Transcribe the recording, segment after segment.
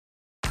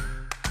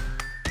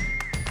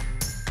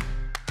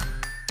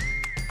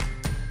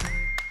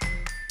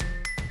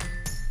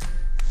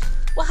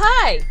Well,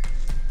 hi.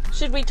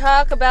 Should we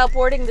talk about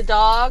boarding the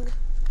dog?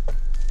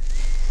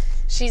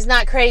 She's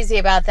not crazy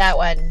about that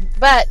one.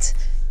 But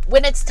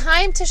when it's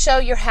time to show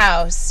your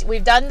house,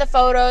 we've done the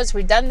photos,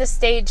 we've done the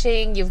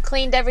staging, you've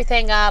cleaned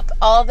everything up,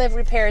 all the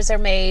repairs are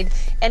made,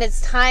 and it's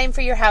time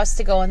for your house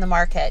to go on the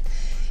market.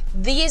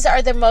 These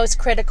are the most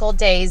critical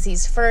days,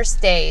 these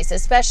first days,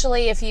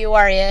 especially if you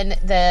are in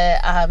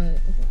the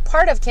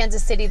part of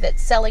Kansas City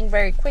that's selling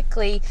very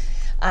quickly.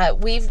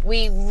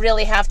 We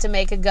really have to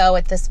make a go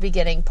at this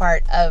beginning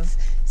part of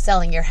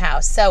selling your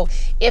house. So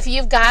if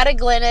you've got a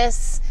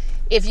Glennis,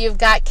 if you've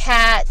got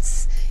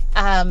cats,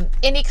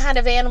 any kind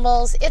of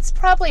animals, it's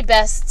probably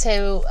best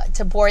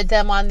to board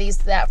them on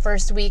that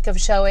first week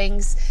of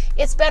showings.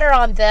 It's better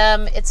on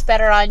them. It's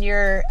better on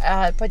your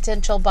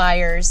potential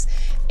buyers,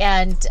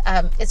 and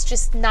it's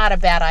just not a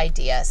bad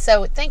idea.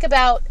 So think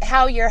about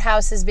how your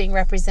house is being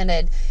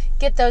represented.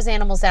 Get those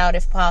animals out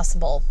if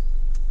possible.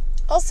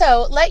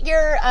 Also, let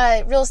your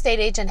real estate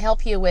agent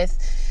help you with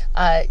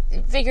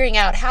figuring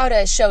out how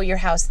to show your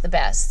house the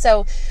best.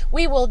 So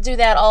we will do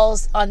that all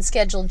on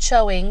scheduled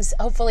showings.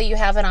 Hopefully you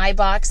have an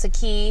iBox, a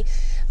key,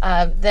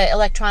 the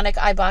electronic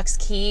iBox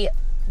key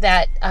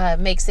that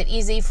makes it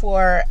easy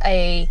for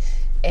an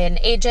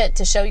agent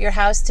to show your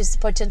house to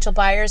potential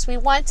buyers. We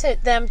want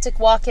them to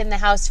walk in the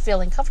house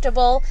feeling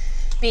comfortable,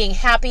 being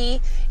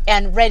happy,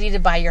 and ready to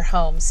buy your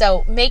home.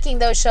 So making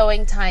those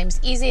showing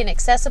times easy and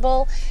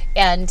accessible,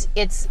 and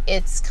it's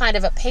kind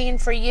of a pain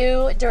for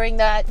you during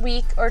that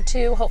week or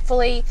two,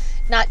 hopefully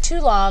not too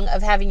long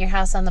of having your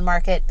house on the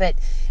market, but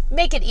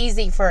make it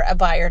easy for a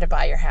buyer to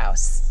buy your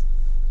house.